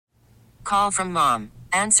Call from mom.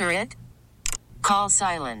 Answer it. Call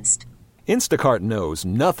silenced. Instacart knows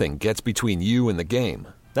nothing gets between you and the game.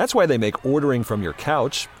 That's why they make ordering from your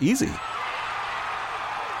couch easy.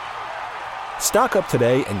 Stock up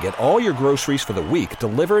today and get all your groceries for the week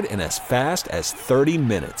delivered in as fast as 30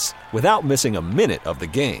 minutes without missing a minute of the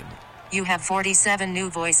game. You have 47 new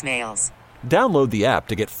voicemails. Download the app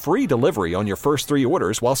to get free delivery on your first 3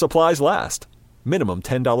 orders while supplies last. Minimum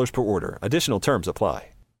 $10 per order. Additional terms apply.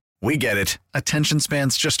 We get it. Attention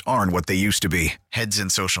spans just aren't what they used to be. Heads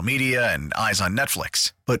in social media and eyes on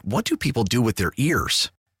Netflix. But what do people do with their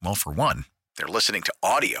ears? Well, for one, they're listening to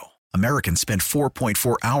audio. Americans spend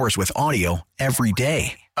 4.4 hours with audio every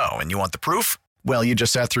day. Oh, and you want the proof? Well, you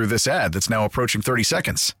just sat through this ad that's now approaching 30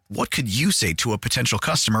 seconds. What could you say to a potential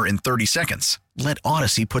customer in 30 seconds? Let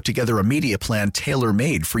Odyssey put together a media plan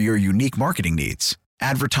tailor-made for your unique marketing needs.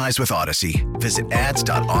 Advertise with Odyssey. Visit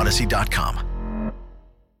ads.odyssey.com.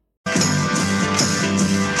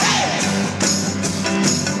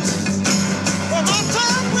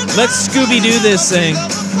 Let's Scooby-Doo this thing.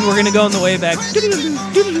 We're going to go on the way back.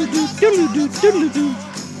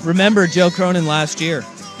 Remember Joe Cronin last year.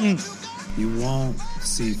 You won't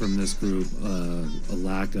see from this group a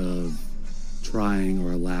lack of trying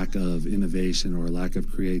or a lack of innovation or a lack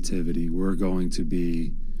of creativity. We're going to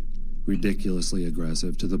be ridiculously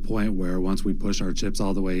aggressive to the point where once we push our chips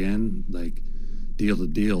all the way in, like deal to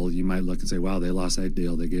deal, you might look and say, wow, they lost that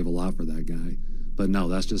deal. They gave a lot for that guy. But no,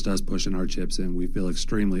 that's just us pushing our chips in. We feel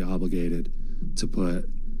extremely obligated to put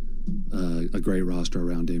a great roster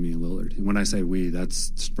around Damian Lillard. And when I say we,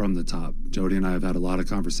 that's from the top. Jody and I have had a lot of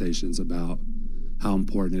conversations about how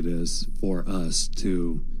important it is for us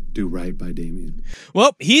to do right by Damian.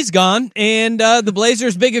 Well, he's gone, and the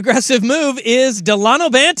Blazers' big aggressive move is Dalano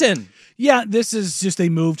Banton. Yeah, this is just a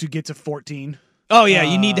move to get to 14. Oh, yeah,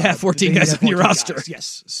 you need to have 14 guys on your roster. Guys,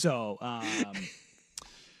 yes, so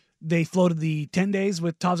they floated the 10 days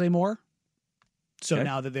with Taze Moore. So Okay.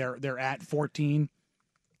 now that they're at 14,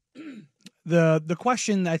 the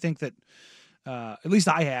question I think that at least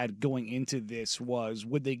I had going into this was,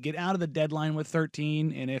 would they get out of the deadline with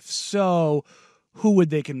 13? And if so, who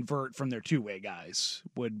would they convert from their two-way guys?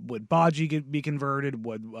 Would Baji be converted?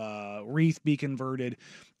 Would Reith be converted?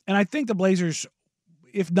 And I think the Blazers,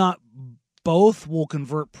 if not both, will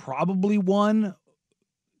convert probably one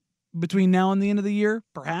between now and the end of the year,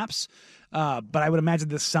 perhaps. But I would imagine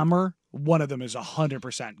this summer, one of them is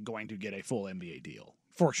 100% going to get a full NBA deal,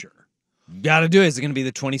 for sure. Got to do it. Is it going to be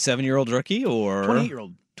the 27-year-old rookie or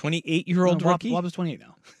 28-year-old? 28-year-old rookie? Wap is 28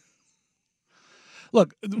 now.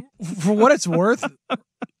 Look, for what it's worth,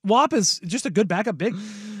 Wap is just a good backup big.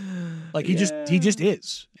 Like he just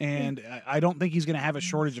is, and I don't think he's going to have a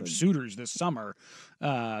shortage of suitors this summer.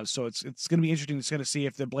 So it's going to be interesting to see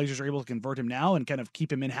if the Blazers are able to convert him now and kind of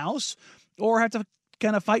keep him in house, or have to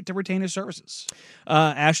kind of fight to retain his services.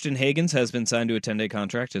 Ashton Hagans has been signed to a 10-day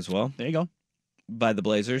contract as well. There you go. By the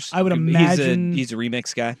Blazers. I would imagine he's a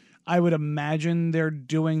remix guy. I would imagine they're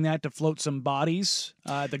doing that to float some bodies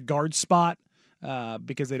at the guard spot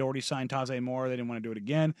because they'd already signed Taze Moore. They didn't want to do it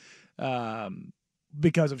again.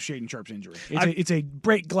 Because of Shaedon Sharp's injury. It's a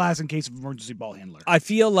break glass in case of emergency ball handler. I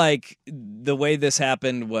feel like the way this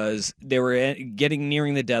happened was they were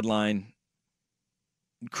nearing the deadline.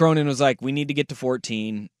 Cronin was like, we need to get to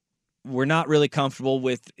 14. We're not really comfortable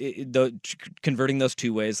with converting those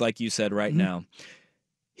two ways, like you said right now.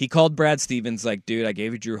 He called Brad Stevens like, dude, I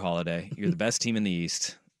gave you Drew Holiday. You're the best team in the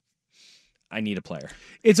East. I need a player.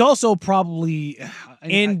 It's also probably... I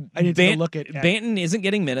need to look at... Banton isn't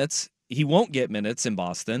getting minutes. He won't get minutes in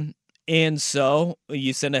Boston. And so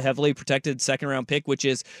you send a heavily protected second-round pick, which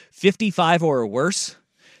is 55 or worse.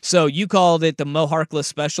 So you called it the Mo Harkless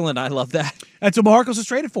special, and I love that. That's what Mo Harkless was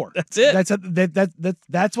traded for. That's it.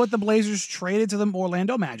 That's what the Blazers traded to the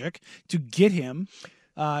Orlando Magic to get him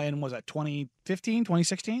in, was that 2015,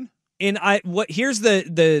 2016? And here's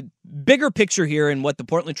the bigger picture here, and what the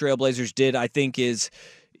Portland Trail Blazers did, I think, is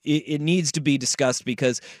it needs to be discussed,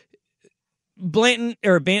 because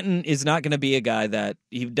Banton is not going to be a guy that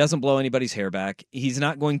he doesn't blow anybody's hair back. He's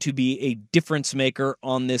not going to be a difference maker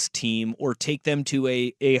on this team or take them to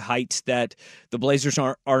a height that the Blazers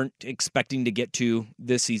aren't expecting to get to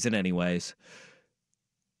this season anyways.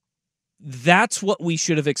 That's what we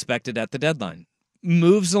should have expected at the deadline.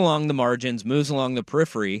 Moves along the margins, moves along the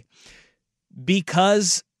periphery,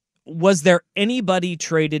 because was there anybody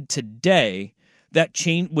traded today that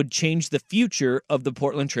would change the future of the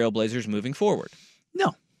Portland Trail Blazers moving forward?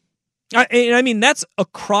 No. I mean, that's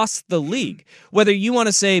across the league. Whether you want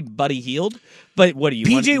to say Buddy Hield, But what do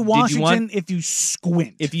you want? PJ Washington, if you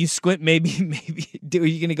squint. If you squint, maybe are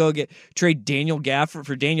you going to go trade Daniel Gafford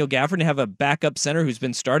for Daniel Gafford and have a backup center who's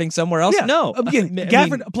been starting somewhere else? Yeah. No. Again,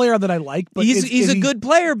 Gafford, a player that I like, but he's a good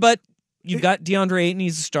player, but you've got DeAndre Ayton,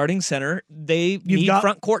 he's a starting center. They need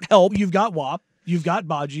front court help. You've got Wap, you've got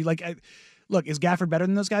Baji. Look, is Gafford better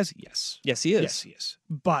than those guys? Yes. Yes, he is. Yes, he is.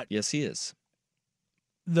 But yes, he is.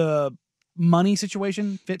 The money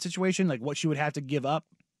situation, fit situation, like what you would have to give up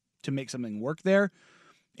to make something work there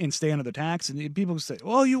and stay under the tax. And people say,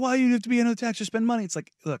 "Oh, why you have to be under the tax to spend money?" It's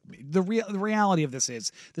like, look, the reality of this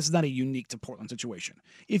is not a unique to Portland situation.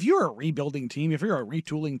 If you're a rebuilding team, if you're a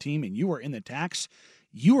retooling team, and you are in the tax,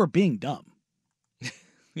 you are being dumb.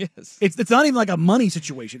 Yes, it's not even like a money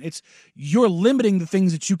situation. It's you're limiting the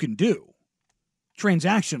things that you can do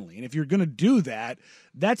transactionally, and if you're going to do that,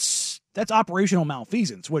 that's operational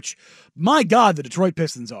malfeasance. Which, my God, the Detroit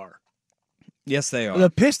Pistons are. Yes, they are.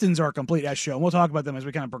 The Pistons are a complete S show, and we'll talk about them as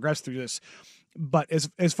we kind of progress through this. But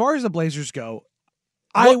as far as the Blazers go,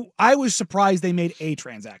 I was surprised they made a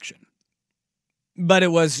transaction. But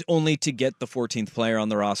it was only to get the 14th player on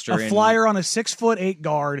the roster. A flyer on a 6'8"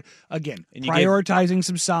 guard. Again, prioritizing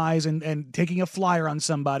some size and taking a flyer on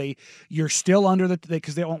somebody. You're still under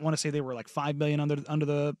because they don't want to say they were like $5 million under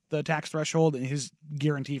the tax threshold, and his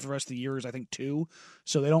guarantee for the rest of the year is I think $2 million.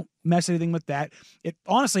 So they don't mess anything with that. It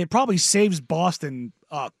probably saves Boston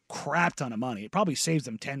a crap ton of money. It probably saves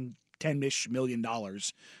them $10-ish million, $8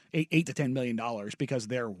 to $10 million, because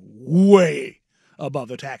they're way above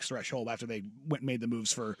the tax threshold after they made the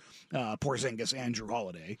moves for Porzingis and Drew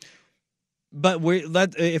Holiday. But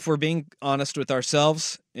if we're being honest with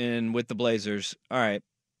ourselves and with the Blazers, all right,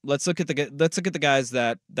 let's look at the guys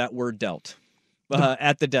that were dealt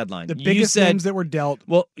at the deadline. The biggest names that were dealt.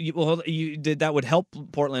 Well, you did that would help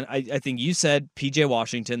Portland. I think you said PJ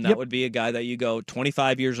Washington. That would be a guy that you go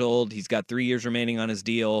 25 years old. He's got 3 years remaining on his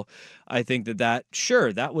deal. I think that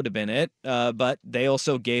would have been it. But they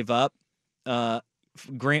also gave up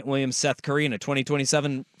Grant Williams, Seth Curry, and a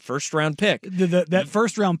 2027 first-round pick. That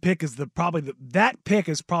first-round pick is probably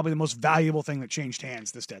the most valuable thing that changed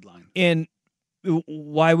hands this deadline. And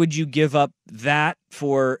why would you give up that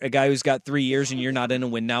for a guy who's got 3 years and you're not in a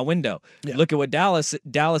win-now window? Yeah. Look at what Dallas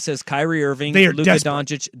has. Kyrie Irving, Luka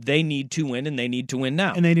Doncic. They need to win, and they need to win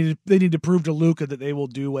now. And they need to prove to Luka that they will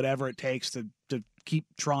do whatever it takes to keep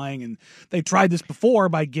trying. And they tried this before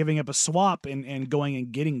by giving up a swap and going and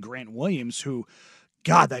getting Grant Williams, who,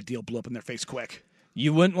 God, that deal blew up in their face quick.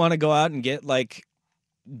 You wouldn't want to go out and get like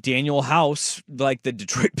Daniel House like the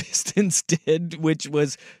Detroit Pistons did, which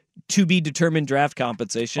was to be determined draft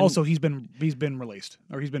compensation. Also, he's been released,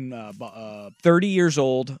 or he's been 30 years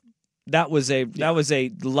old. That was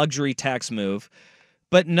a luxury tax move,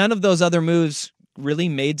 but none of those other moves really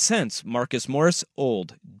made sense. Marcus Morris,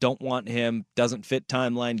 old, don't want him, doesn't fit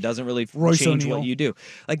timeline, doesn't really change what you do.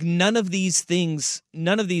 Like none of these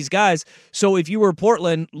guys. So if you were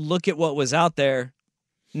Portland, look at what was out there.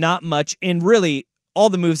 Not much, and really all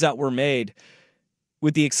the moves that were made,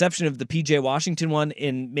 with the exception of the PJ Washington one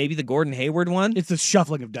and maybe the Gordon Hayward one. It's the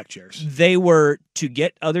shuffling of deck chairs. They were to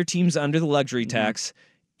get other teams under the luxury tax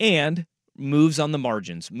and moves on the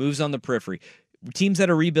margins, moves on the periphery. Teams that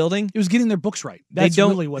are rebuilding. It was getting their books right. That's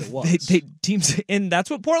really what it was. Teams, and that's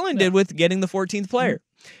what Portland did with getting the 14th player,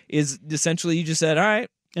 is essentially you just said, all right.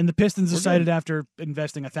 And the Pistons decided after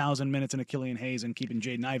investing 1,000 minutes into Killian Hayes and keeping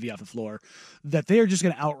Jaden Ivey off the floor that they are just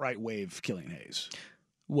going to outright waive Killian Hayes,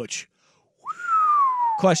 which...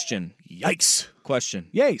 Question. Yikes. Question.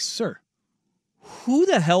 Yes, sir. Who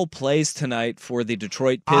the hell plays tonight for the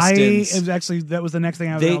Detroit Pistons? That was the next thing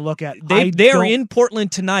I was going to look at. They are in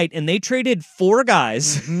Portland tonight, and they traded 4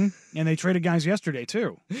 guys. Mm-hmm. And they traded guys yesterday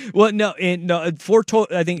too. Well,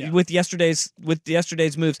 I think with yesterday's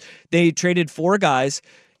moves, they traded 4 guys.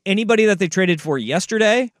 Anybody that they traded for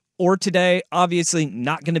yesterday or today, obviously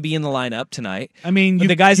not going to be in the lineup tonight. I mean,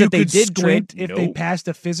 the guys that they did trade, if they passed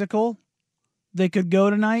a physical, they could go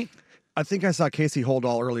tonight. I think I saw Casey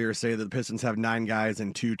Holdall earlier say that the Pistons have 9 guys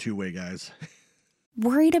and 2 two-way guys.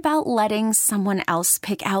 Worried about letting someone else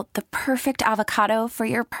pick out the perfect avocado for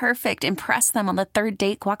your perfect impress them on the third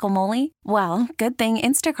date guacamole? Well, good thing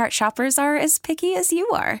Instacart shoppers are as picky as you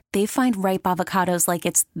are. They find ripe avocados like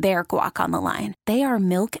it's their guac on the line. They are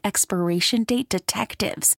milk expiration date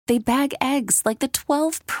detectives. They bag eggs like the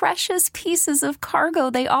 12 precious pieces of cargo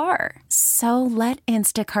they are. So let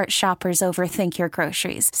Instacart shoppers overthink your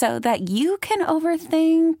groceries so that you can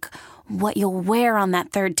overthink what you'll wear on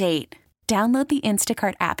that third date. Download the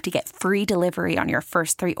Instacart app to get free delivery on your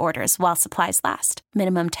first 3 orders while supplies last.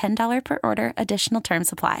 Minimum $10 per order. Additional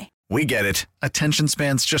terms apply. We get it. Attention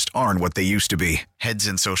spans just aren't what they used to be. Heads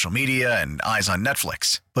in social media and eyes on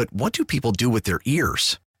Netflix. But what do people do with their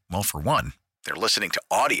ears? Well, for one, they're listening to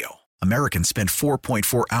audio. Americans spend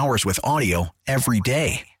 4.4 hours with audio every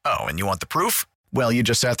day. Oh, and you want the proof? Well, you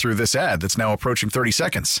just sat through this ad that's now approaching 30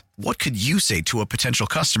 seconds. What could you say to a potential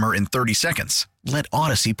customer in 30 seconds? Let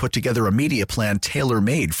Odyssey put together a media plan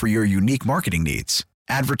tailor-made for your unique marketing needs.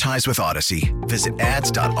 Advertise with Odyssey. Visit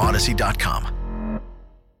ads.odyssey.com.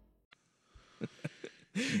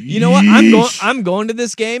 You know what? I'm going to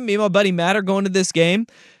this game. Me and my buddy Matt are going to this game.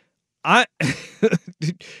 By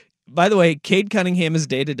the way, Cade Cunningham is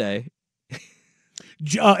day to day.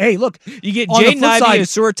 Hey, look, you get Jaden Ivey,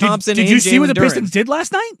 Stuart Thompson. Did you see what the Pistons did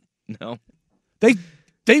last night? No,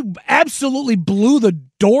 they absolutely blew the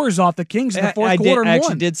doors off the Kings in the fourth quarter. I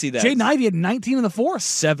actually did see that. Jaden Ivey had 19 in the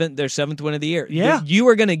fourth. Their seventh win of the year. Yeah, you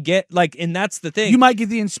are going to get and that's the thing. You might get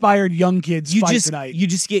the inspired young kids tonight. You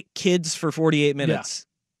just get kids for 48 minutes.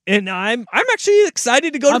 Yeah. And I'm actually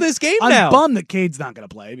excited to go to this game now. I'm bummed that Cade's not going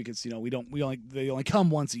to play because they only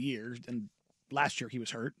come once a year, and last year he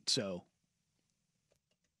was hurt. So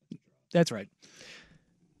that's right.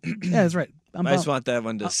 Yeah, that's right. I just want that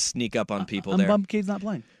one to sneak up on people. I'm bummed Cade's not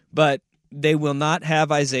playing, but they will not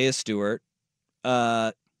have Isaiah Stewart.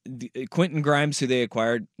 Quentin Grimes, who they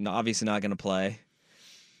acquired, obviously not going to play.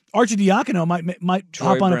 Archie Diacono might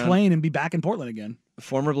hop on Brown. a plane and be back in Portland again.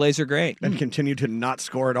 Former Blazer great. And continue to not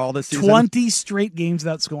score at all this season. 20 straight games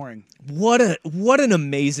without scoring. What an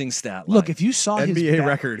amazing stat line. Look, if you saw NBA his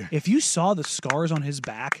record. If you saw the scars on his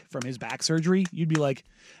back from his back surgery, you'd be like,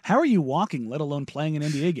 how are you walking, let alone playing an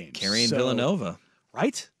NBA game? Carrying Villanova.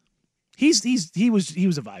 Right? He was a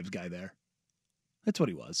vibes guy there. That's what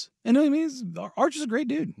he was. And I mean, Arch is a great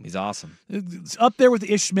dude. He's awesome. It's up there with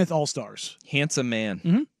the Ish Smith All-Stars. Handsome man.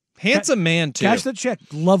 Mm-hmm. Handsome man, too. Cash that check.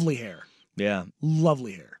 Lovely hair. Yeah.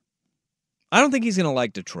 Lovely hair. I don't think he's going to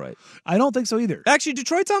like Detroit. I don't think so either. Actually,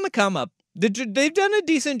 Detroit's on the come up. They've done a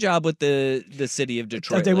decent job with the city of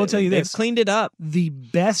Detroit. They will tell you They've this. cleaned it up. The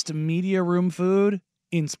best media room food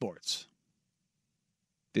in sports.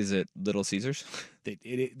 Is it Little Caesars?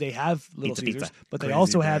 They have Little Caesars, pizza. but they Crazy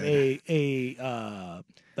also bread. have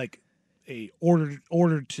a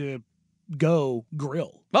order to go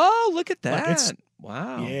grill. Oh, look at Like that.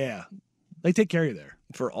 Wow. Yeah. They take care of you there.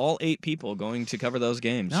 For all 8 people going to cover those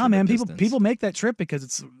games. No, man, people make that trip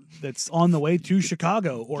because it's on the way to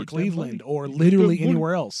Chicago or Keep that Cleveland money. or literally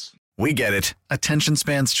anywhere else. We get it. Attention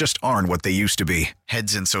spans just aren't what they used to be.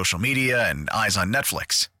 Heads in social media and eyes on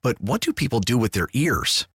Netflix. But what do people do with their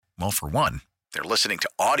ears? Well, for one, they're listening to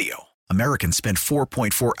audio. Americans spend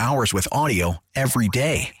 4.4 hours with audio every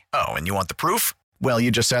day. Oh, and you want the proof? Well,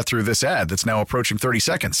 you just sat through this ad that's now approaching 30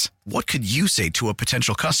 seconds. What could you say to a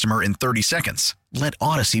potential customer in 30 seconds? Let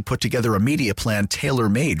Odyssey put together a media plan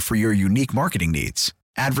tailor-made for your unique marketing needs.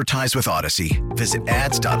 Advertise with Odyssey. Visit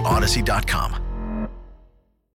ads.odyssey.com.